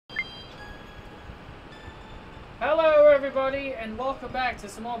Hello everybody and welcome back to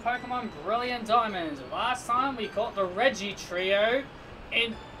some more Pokemon Brilliant Diamonds. Last time we caught the Regi trio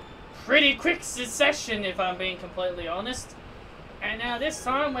in pretty quick succession, if I'm being completely honest. And now this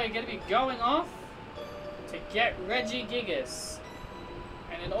time we're going to be going off to get Regigigas.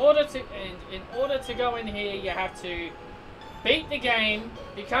 And in order to go in here, you have to beat the game,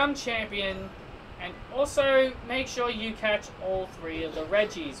 become champion, and also make sure you catch all three of the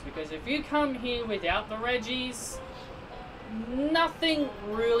Regis, because if you come here without the Regis, nothing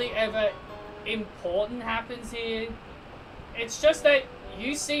really ever important happens here. It's just that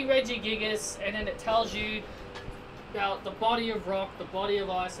you see Regigigas and then it tells you about the body of rock, the body of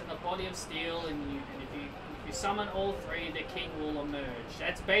ice, and the body of steel, and if you summon all three, the king will emerge.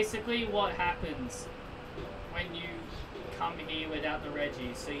 That's basically what happens when you come here without the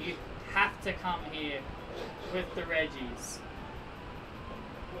Regis. So you have to come here with the Regis.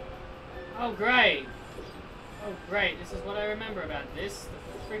 Oh great! Oh great! This is what I remember about this.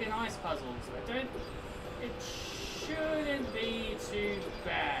 The friggin' ice puzzles. It shouldn't be too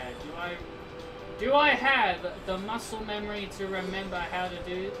bad. Do I have the muscle memory to remember how to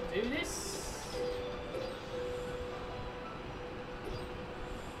do this?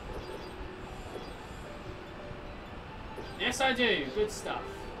 Yes, I do. Good stuff.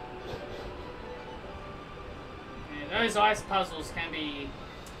 Yeah, those ice puzzles can be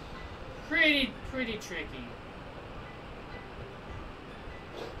pretty tricky.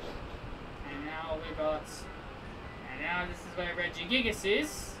 And now we got... And now this is where Regigigas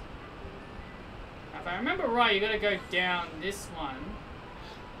is. Now if I remember right, you gotta go down this one.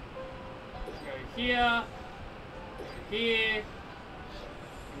 Go here. Go here.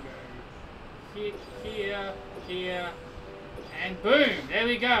 And go here. Here. And boom! There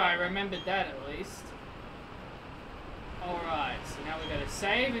we go. I remembered that at least. Alright, so now we've got to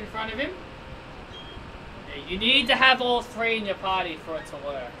save in front of him. Yeah, you need to have all three in your party for it to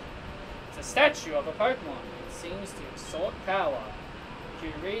work. It's a statue of a Pokemon. It seems to extort power. If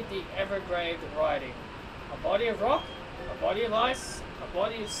you read the evergraved writing, a body of rock, a body of ice, a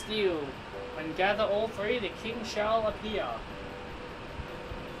body of steel. When gather all three, the king shall appear.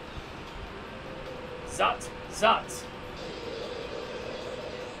 Zut, zut.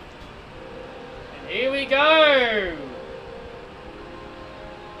 And here we go!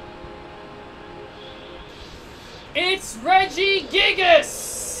 It's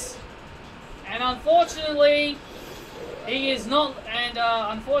Regigigas! And unfortunately, he is not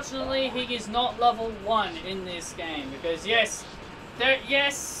level 1 in this game, because there's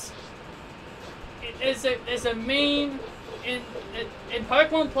a meme in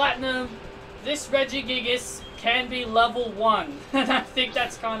Pokemon Platinum. This Regigigas can be level 1, and I think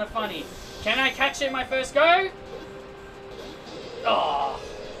that's kind of funny. Can I catch it my first go? Oh.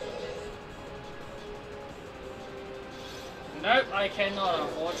 Nope, I cannot,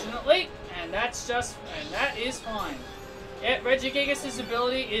 unfortunately, and that is fine. Yeah, Regigigas'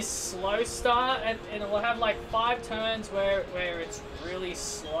 ability is slow start, and it will have like 5 turns where it's really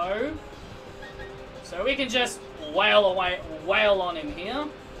slow. So we can just wail on him here.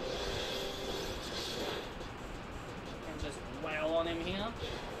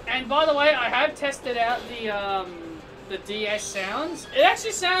 And by the way, I have tested out the DS sounds. It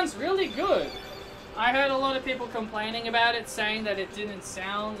actually sounds really good. I heard a lot of people complaining about it, saying that it didn't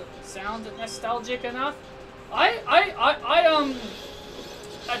sound nostalgic enough. I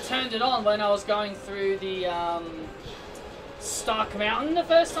turned it on when I was going through the Stark Mountain the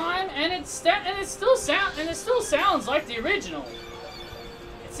first time, and it still sounds like the original.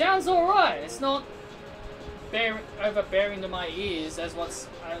 It sounds all right. It's not overbearing to my ears, as what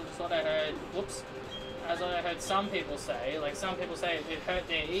I heard. Whoops, as what I heard some people say. Like some people say it hurt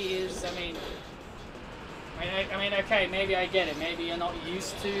their ears. I mean, okay, maybe I get it. Maybe you're not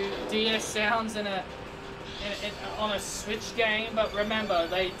used to DS sounds on a Switch game, but remember,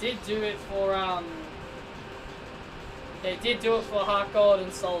 they did do it for Heart Gold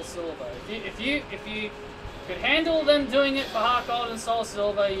and Soul Silver. If you could handle them doing it for Heart Gold and Soul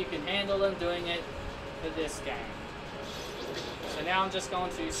Silver, you can handle them doing it for this game. So now I'm just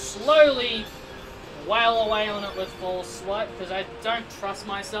going to slowly wail away on it with full swipe, because I don't trust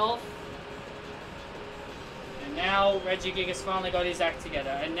myself. And now Regigigas finally got his act together,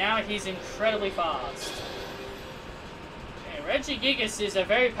 and now he's incredibly fast. Yeah, Regigigas is a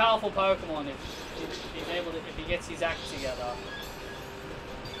very powerful Pokemon if he gets his act together.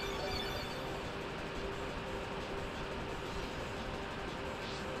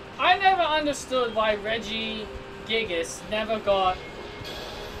 I never understood why Regigigas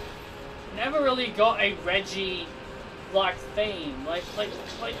never really got a Regi like theme. Like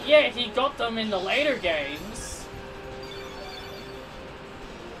yeah, he got them in the later games.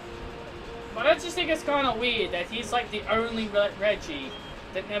 But I just think it's kind of weird that he's like the only Reggie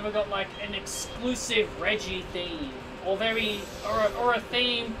that never got like an exclusive Reggie theme, or or a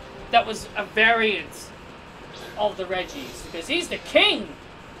theme that was a variant of the Reggies, because he's the king.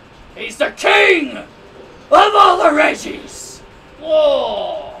 He's the king of all the Reggies.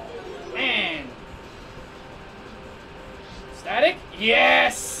 Whoa, man. Static?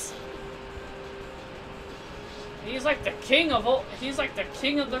 Yes. He's like the king of all. He's like the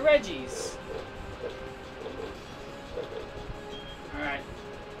king of the Reggies. All right.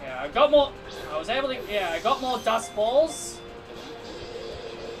 Yeah, I got more. I was able to. Yeah, I got more dust balls.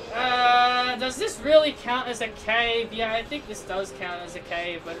 Does this really count as a cave? Yeah, I think this does count as a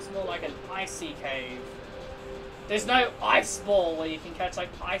cave, but it's more like an icy cave. There's no ice ball where you can catch like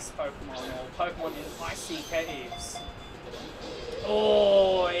ice Pokemon or Pokemon in icy caves.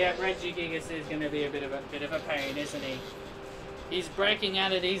 Oh, yeah, Regigigas is going to be a bit of a pain, isn't he? He's breaking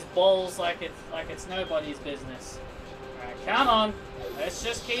out of these balls like it's nobody's business. All right, come on, let's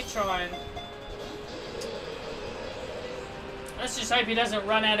just keep trying. Let's just hope he doesn't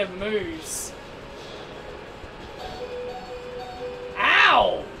run out of moves.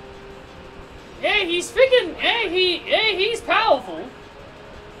 Ow! Yeah, he's freaking. Yeah, he's powerful.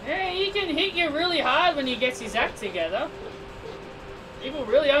 Yeah, he can hit you really hard when he gets his act together. People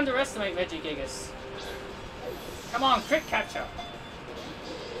really underestimate Regigigas. Come on, crit capture.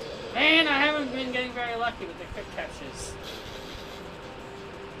 Man, I haven't been getting very lucky with the crit captures.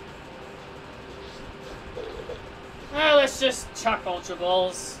 Well, let's just chuck Ultra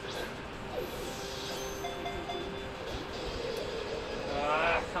Balls.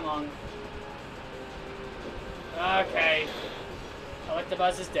 Ah, come on. Okay.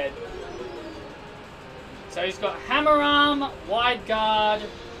 Electabuzz is dead. So he's got Hammer Arm, Wide Guard.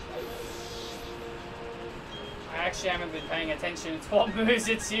 I actually haven't been paying attention to what moves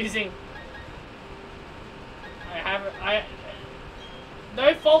it's using.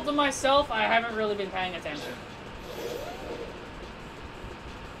 No fault of myself, I haven't really been paying attention.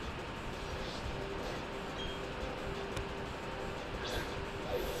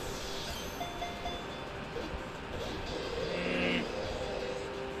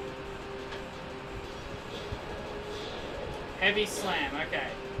 Heavy Slam, okay.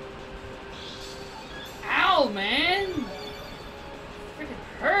 Ow, man! Freaking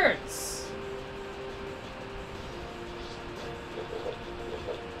hurts!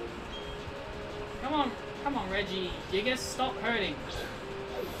 Come on, Regigigas, stop hurting.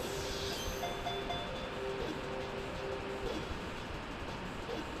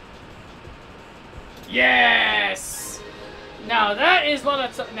 Yes! Now that is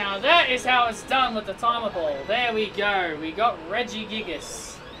now that is how it's done with the timer ball. There we go. We got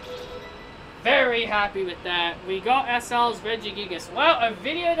Regigigas. Very happy with that. We got ourselves Regigigas. Wow, a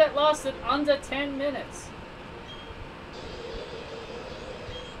video that lasted under 10 minutes.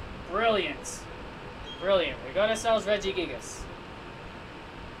 Brilliant. Brilliant. We got ourselves Regigigas.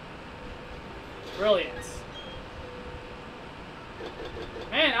 Brilliant.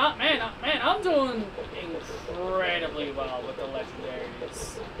 Man, I'm doing incredibly well with the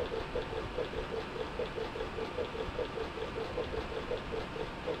legendaries.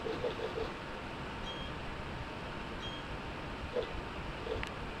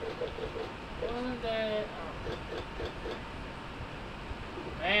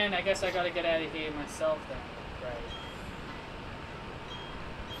 Man, I guess I gotta get out of here myself then. Right.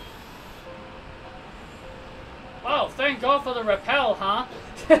 Oh, thank God for the rappel, huh?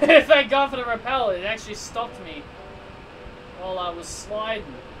 Thank God for the rappel. It actually stopped me while I was sliding.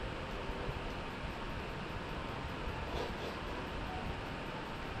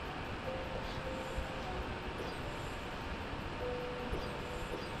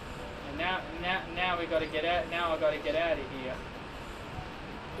 And now we gotta get out. Now I gotta get out of here.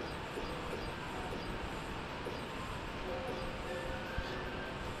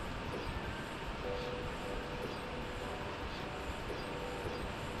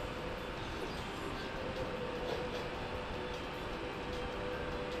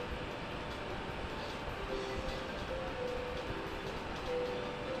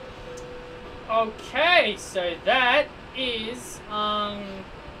 Okay, so that is,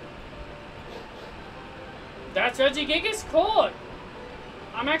 that's Regigigas caught.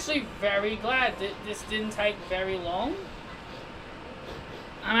 I'm actually very glad that this didn't take very long.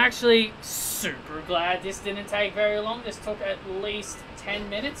 I'm actually super glad this didn't take very long. This took at least 10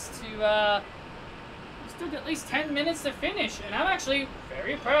 minutes to, finish, and I'm actually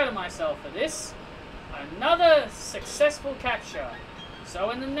very proud of myself for this. Another successful capture.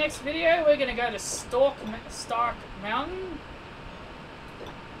 So in the next video, we're going to go to Stark Mountain.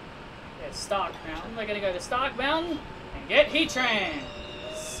 Yeah, Stark Mountain. We're going to go to Stark Mountain and get Heatran.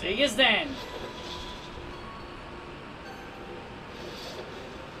 See yous then.